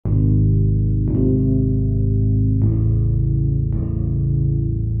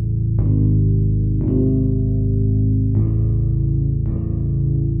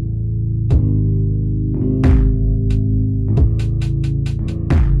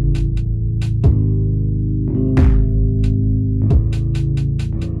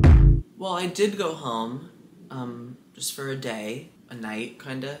I did go home, just for a day, a night,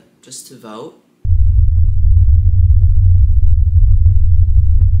 kinda, just to vote.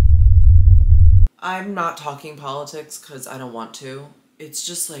 I'm not talking politics because I don't want to. It's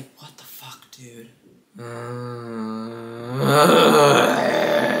just like, what the fuck, dude?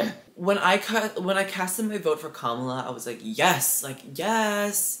 When I casted my vote for Kamala, I was like, yes,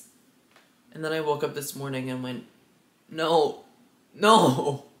 yes. And then I woke up this morning and went, no,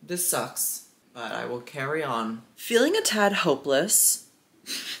 this sucks, but I will carry on. Feeling a tad hopeless.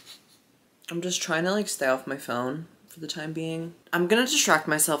 I'm just trying to like stay off my phone for the time being. I'm gonna distract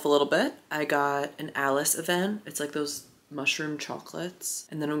myself a little bit. I got an Alice event. It's like those mushroom chocolates.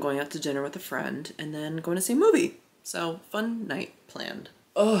 And then I'm going out to dinner with a friend and then going to see a movie. So fun night planned.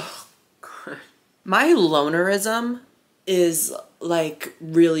 Oh, God. My lonerism is like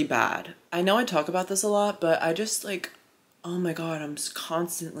really bad. I know I talk about this a lot, but I just like, oh my God, I'm just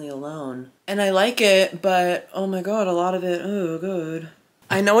constantly alone. And I like it, but oh my God, a lot of it, oh God.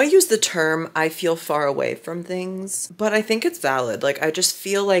 I know I use the term, I feel far away from things, but I think it's valid. Like, I just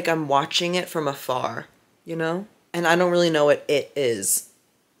feel like I'm watching it from afar, you know? And I don't really know what it is.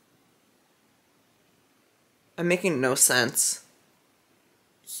 I'm making no sense.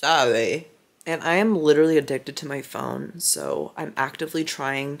 Sorry. And I am literally addicted to my phone, so I'm actively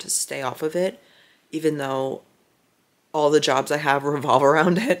trying to stay off of it, even though all the jobs I have revolve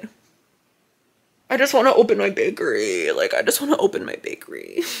around it. I just want to open my bakery. Like, I just want to open my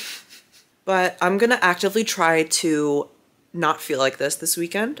bakery. But I'm going to actively try to not feel like this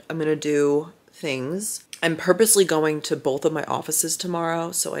weekend. I'm going to do things. I'm purposely going to both of my offices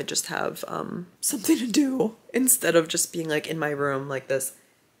tomorrow, so I just have something to do instead of just being like in my room like this.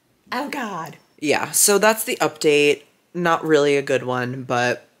 Oh God. Yeah, so that's the update. Not really a good one,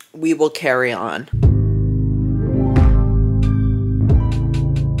 but we will carry on.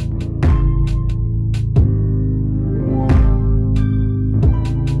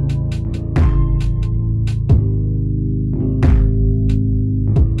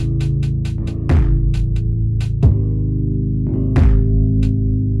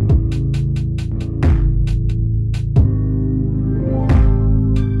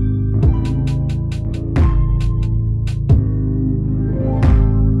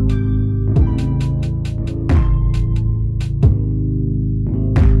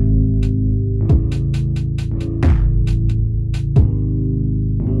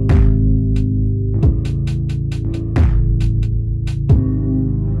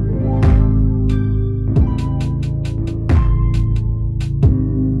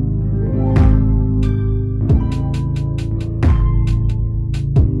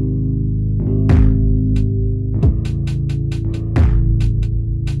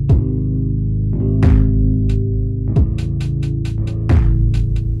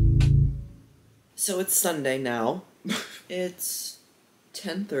 So it's Sunday now. It's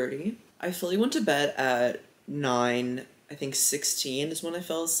 10:30. I fully went to bed at 9, I think 16 is when I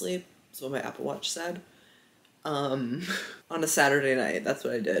fell asleep. That's what my Apple Watch said. On a Saturday night, that's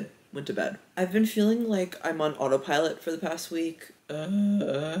what I did. Went to bed. I've been feeling like I'm on autopilot for the past week. But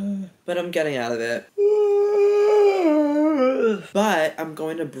I'm getting out of it. But I'm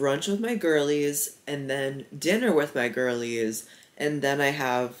going to brunch with my girlies and then dinner with my girlies, and then I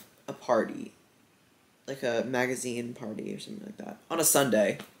have a party. Like a magazine party or something like that. On a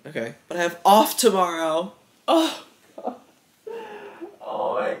Sunday. Okay. But I have off tomorrow. Oh.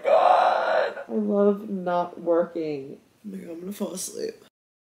 Oh my God. I love not working. Oh my God, I'm gonna fall asleep.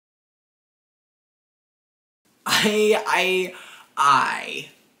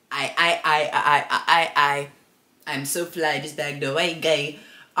 I'm so fly, just bagged away, gay.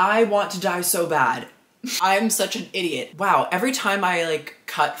 I want to die so bad. I'm such an idiot. Wow, every time I like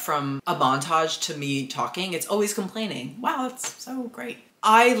cut from a montage to me talking, it's always complaining. Wow, that's so great.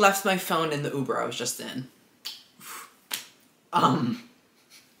 I left my phone in the Uber I was just in. And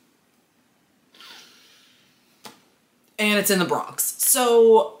it's in the Bronx.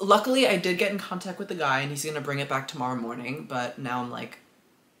 So luckily I did get in contact with the guy and he's gonna bring it back tomorrow morning, but now I'm like,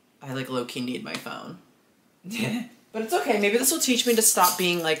 I like low-key need my phone. But it's okay, maybe this will teach me to stop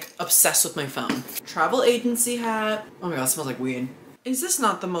being like obsessed with my phone. Travel agency hat. Oh my God, it smells like weed. Is this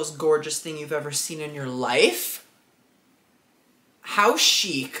not the most gorgeous thing you've ever seen in your life? How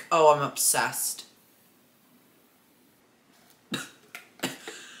chic. Oh, I'm obsessed.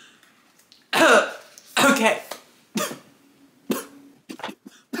 Okay.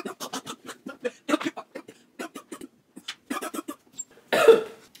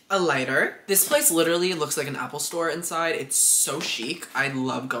 A lighter. This place literally looks like an Apple store inside. It's so chic. I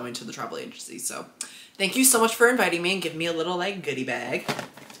love going to the travel agency, so thank you so much for inviting me and giving me a little like goodie bag.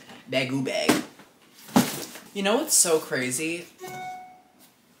 Bagoo bag. You know what's so crazy?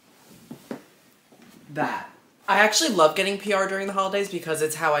 That. I actually love getting PR during the holidays because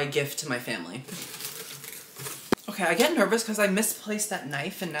it's how I gift to my family. Okay, I get nervous because I misplaced that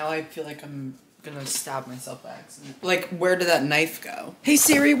knife and now I feel like I'm gonna stab myself by accident. Like, where did that knife go? Hey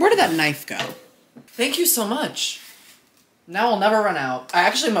Siri, where did that knife go? Thank you so much. Now I'll never run out. I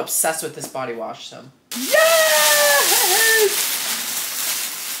actually am obsessed with this body wash, so. Yes!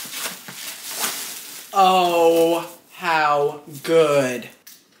 Oh, how good.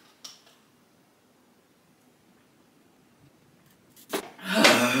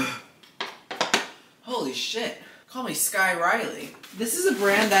 Holy shit. Call me Sky Riley. This is a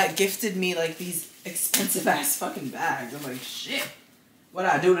brand that gifted me like these expensive ass fucking bags. I'm like, shit. What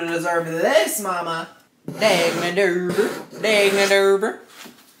I do to deserve this, mama? Dang-a-doober. Dang-a-doober.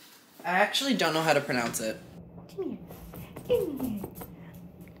 I actually don't know how to pronounce it. Come here. Come here.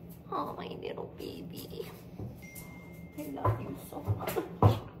 Oh, my little baby. I love you so much.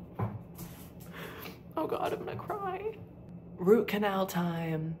 Oh god, I'm gonna cry. Root canal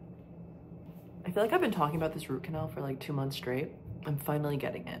time. I feel like I've been talking about this root canal for like 2 months straight. I'm finally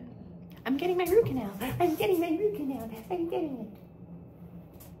getting it. I'm getting my root canal. I'm getting my root canal. I'm getting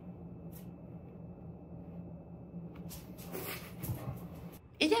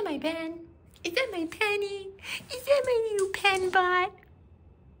it. Is that my pen? Is that my penny? Is that my little pen bot?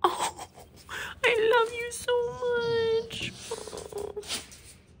 Oh, I love you so much.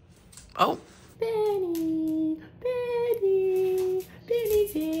 Oh. Penny, Penny,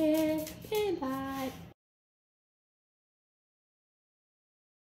 Penny's here, pen bot.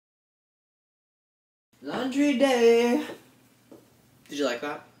 Laundry day. Did you like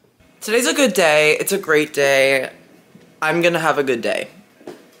that? Today's a good day. It's a great day. I'm gonna have a good day.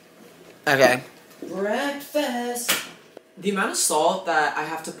 Okay. Breakfast. The amount of salt that I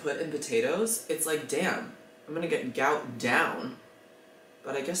have to put in potatoes, it's like, damn, I'm gonna get gout down.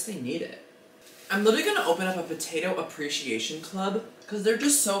 But I guess they need it. I'm literally gonna open up a potato appreciation club because they're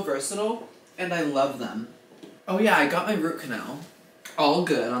just so versatile and I love them. Oh yeah, I got my root canal. All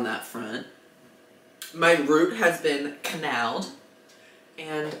good on that front. My root has been canaled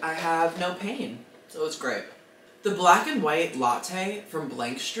and I have no pain, so it's great. The black and white latte from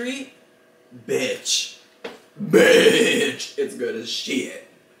Blank Street, bitch. Bitch! It's good as shit.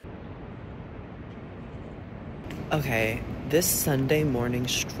 Okay, this Sunday morning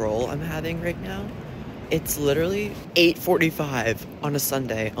stroll I'm having right now, it's literally 8:45 on a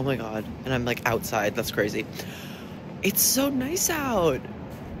Sunday. Oh my god. And I'm like outside. That's crazy. It's so nice out.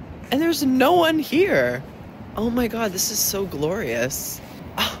 And there's no one here. Oh my god, this is so glorious.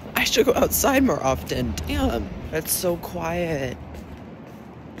 Oh, I should go outside more often. Damn, that's so quiet.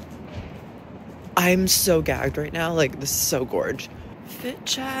 I'm so gagged right now. Like, this is so gorge. Fit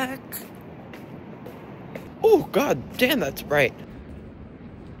check. Oh god damn, that's bright.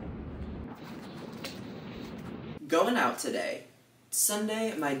 Going out today.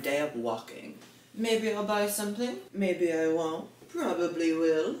 Sunday, my day of walking. Maybe I'll buy something. Maybe I won't. Probably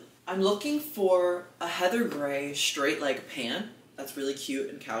will. I'm looking for a heather gray straight leg pant that's really cute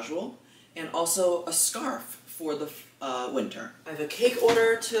and casual, and also a scarf for the winter. I have a cake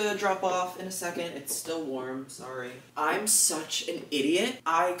order to drop off in a second. It's still warm, sorry. I'm such an idiot.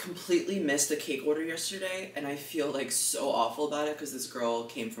 I completely missed a cake order yesterday, and I feel like so awful about it because this girl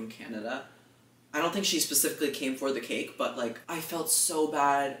came from Canada. I don't think she specifically came for the cake, but like, I felt so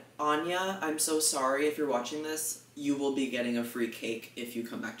bad. Anya, I'm so sorry if you're watching this. You will be getting a free cake if you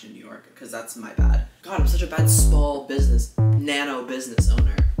come back to New York, because that's my bad. God, I'm such a bad small business, nano business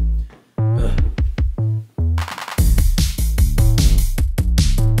owner. Ugh.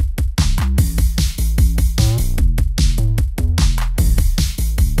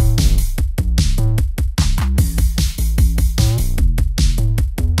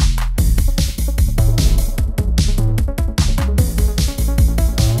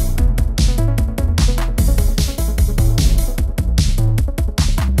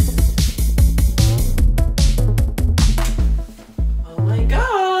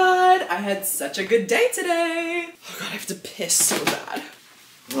 Such a good day today. Oh god, I have to piss so bad.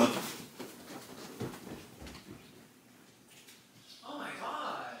 Ugh. Oh my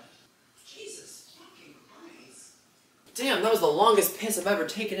god. Jesus fucking Christ. Damn, that was the longest piss I've ever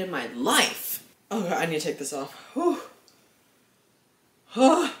taken in my life. Oh god, I need to take this off. Whew.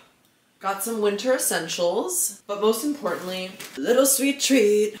 Got some winter essentials, but most importantly, a little sweet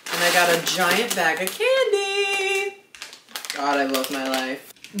treat. And I got a giant bag of candy. God, I love my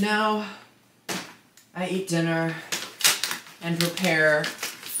life. Now, I eat dinner and prepare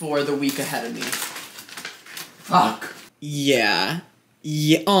for the week ahead of me. Fuck. Yeah.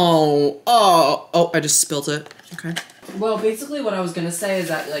 Yeah. Oh, I just spilt it. Okay. Well, basically what I was gonna say is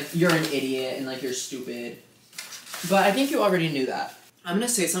that, like, you're an idiot and, like, you're stupid. But I think you already knew that. I'm gonna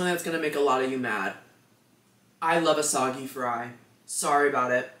say something that's gonna make a lot of you mad. I love a soggy fry. Sorry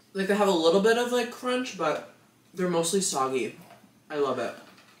about it. Like, they have a little bit of, like, crunch, but they're mostly soggy. I love it.